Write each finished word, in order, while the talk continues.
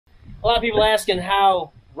A lot of people asking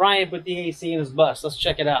how Ryan put the AC in his bus. Let's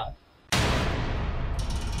check it out.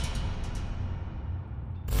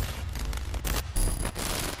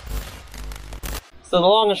 So the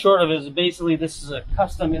long and short of it is basically this is a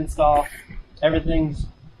custom install. Everything's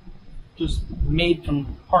just made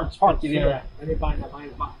from parts put together. Yeah, I didn't buy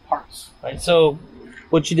parts. Right. So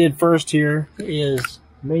what you did first here is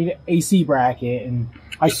Made an AC bracket, and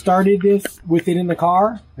I started this with it in the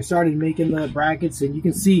car. I started making the brackets, and you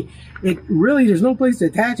can see it really, there's no place to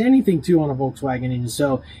attach anything to on a Volkswagen engine.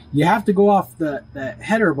 So you have to go off the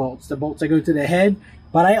header bolts, the bolts that go to the head.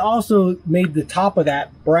 But I also made the top of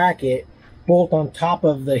that bracket bolt on top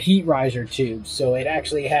of the heat riser tube. So it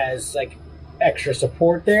actually has like extra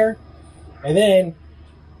support there. And then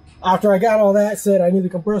after I got all that set, I knew the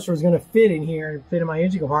compressor was going to fit in here and fit in my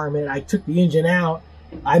engine compartment. I took the engine out.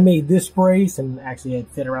 I made this brace, and actually it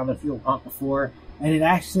fit around the fuel pump before. And it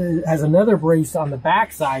actually has another brace on the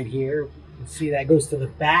back side here. You can see that goes to the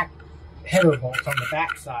back header bolts on the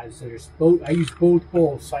back side. So there's both, I use both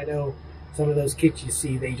bolts. So I know some of those kits you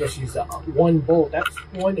see, they just use one bolt. That's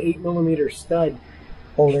one 8mm stud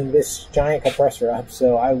holding this giant compressor up.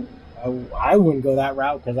 So I wouldn't go that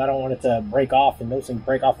route because I don't want it to break off, and those things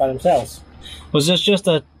break off by themselves. Was this just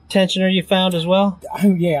a tensioner you found as well?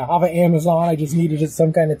 Yeah, off of Amazon. I just needed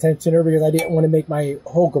some kind of tensioner because I didn't want to make my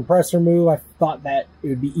whole compressor move. I thought that it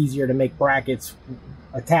would be easier to make brackets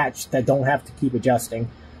attached that don't have to keep adjusting.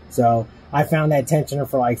 So I found that tensioner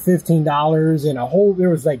for like $15, and there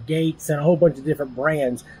was like Gates and a whole bunch of different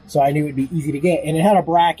brands. So I knew it'd be easy to get, and it had a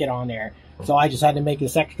bracket on there. So I just had to make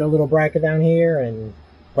this extra little bracket down here and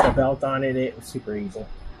put a belt on it. It was super easy.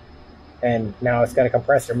 And now it's got a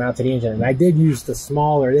compressor mounted to the engine. And I did use the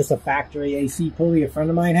smaller, this is a factory AC pulley a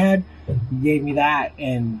friend of mine had. He gave me that,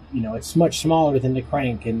 and you know, it's much smaller than the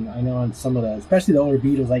crank. And I know on some of the, especially the older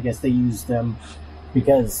Beetles, I guess they use them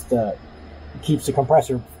because it keeps the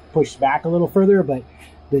compressor pushed back a little further. But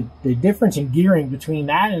the difference in gearing between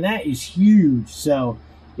that and that is huge. So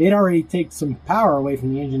it already takes some power away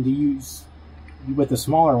from the engine to use with the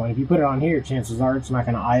smaller one. If you put it on here, chances are it's not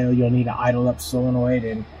going to idle. You'll need to idle up solenoid,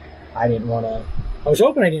 and I didn't want to. I was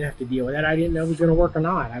hoping I didn't have to deal with that. I didn't know if it was going to work or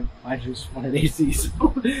not. I just wanted AC.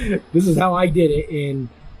 So this is how I did it. And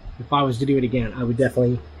if I was to do it again, I would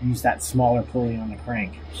definitely use that smaller pulley on the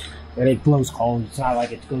crank. And it blows cold. It's not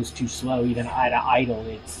like it goes too slow. Even at idle,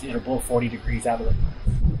 it'll blow 40 degrees out of it.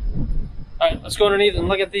 All right, let's go underneath and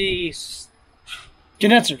look at the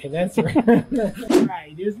condenser.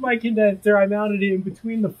 Right, here's my condenser. I mounted it in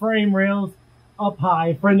between the frame rails up high.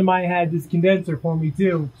 A friend of mine had this condenser for me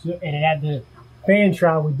too, and it had the fan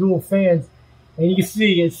shroud with dual fans, and you can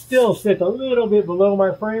see it still sits a little bit below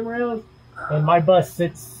my frame rails, and my bus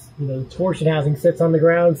sits, you know, the torsion housing sits on the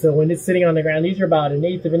ground. So when it's sitting on the ground, these are about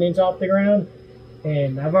 1/8 of an inch off the ground,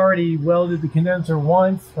 and I've already welded the condenser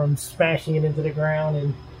once from smashing it into the ground,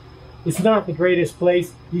 and it's not the greatest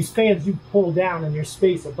place. These fans do pull down, and there's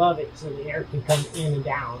space above it so the air can come in and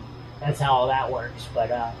down. That's how all that works.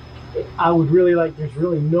 But I would really like, there's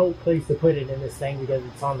really no place to put it in this thing because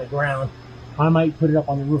it's on the ground. I might put it up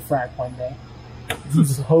on the roof rack one day.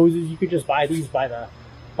 These hoses, you could just buy these by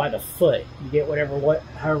the foot. You get whatever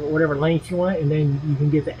length you want, and then you can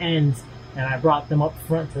get the ends. And I brought them up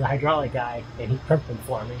front to the hydraulic guy, and he crimped them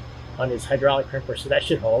for me on his hydraulic crimper, so that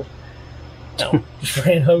should hold. So just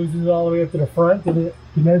ran hoses all the way up to the front. And the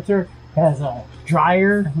condenser has a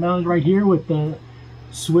dryer mounted right here with the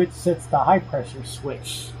switch. Sets the high pressure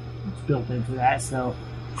switch. It's built into that. So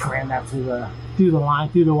ran that through the line,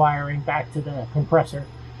 through the wiring back to the compressor,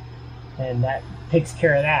 and that takes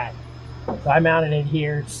care of that. So I mounted it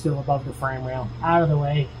here. It's still above the frame rail, out of the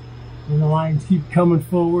way. And the lines keep coming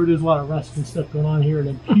forward. There's a lot of rust and stuff going on here,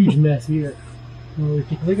 and a huge mess here.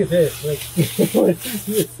 Look at this. Like, what is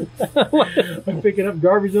this? I'm picking up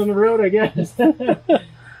garbage on the road, I guess.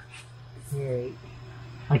 Right.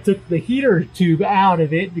 I took the heater tube out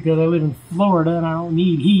of it because I live in Florida and I don't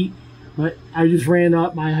need heat. But I just ran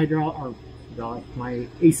up my my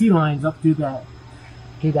AC lines up to that.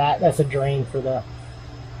 That's a drain for the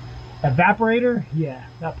evaporator. Yeah,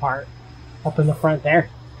 that part up in the front there,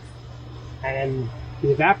 and then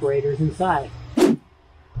the evaporator's inside.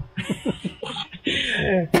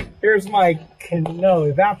 Here's my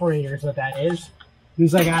evaporator is what that is.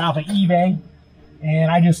 This I got off of eBay,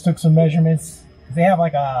 and I just took some measurements. They have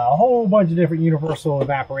like a whole bunch of different universal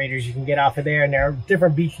evaporators you can get off of there, and there are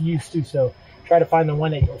different BTUs too. So try to find the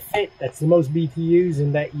one that you'll fit, that's the most BTUs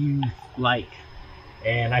and that you like.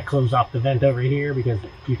 And I close off the vent over here because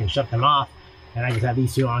you can shut them off, and I just have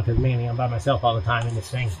these two on because mainly I'm by myself all the time in this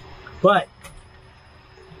thing. But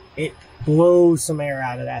it blows some air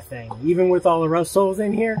out of that thing. Even with all the rust holes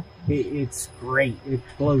in here, it's great. It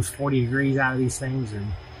blows 40 degrees out of these things.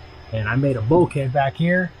 And I made a bulkhead back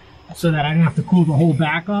here so that I don't have to cool the whole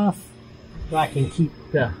back off. So I can keep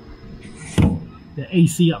the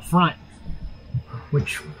AC up front,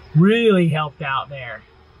 which really helped out there.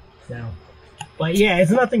 So, but yeah,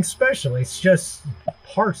 it's nothing special. It's just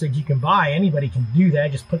parts that you can buy. Anybody can do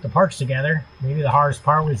that. Just put the parts together. Maybe the hardest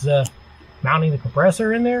part was mounting the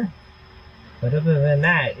compressor in there. But other than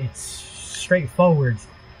that, it's straightforward,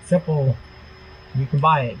 simple. You can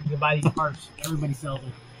buy it. You can buy these parts. Everybody sells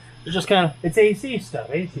them. It's just kind of, it's AC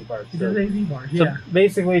stuff, AC parts. It's AC parts, so yeah.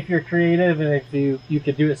 basically, if you're creative and if you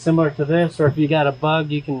could do it similar to this, or if you got a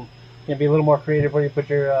bug, you can be a little more creative where you put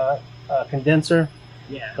your condenser.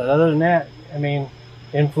 Yeah. But other than that, I mean,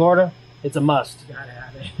 in Florida, it's a must. You gotta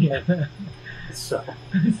have it. Yeah. So,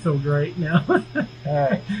 It's so great now. all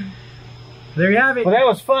right. There you have it. Well, that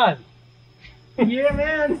was fun. Yeah,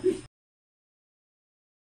 man.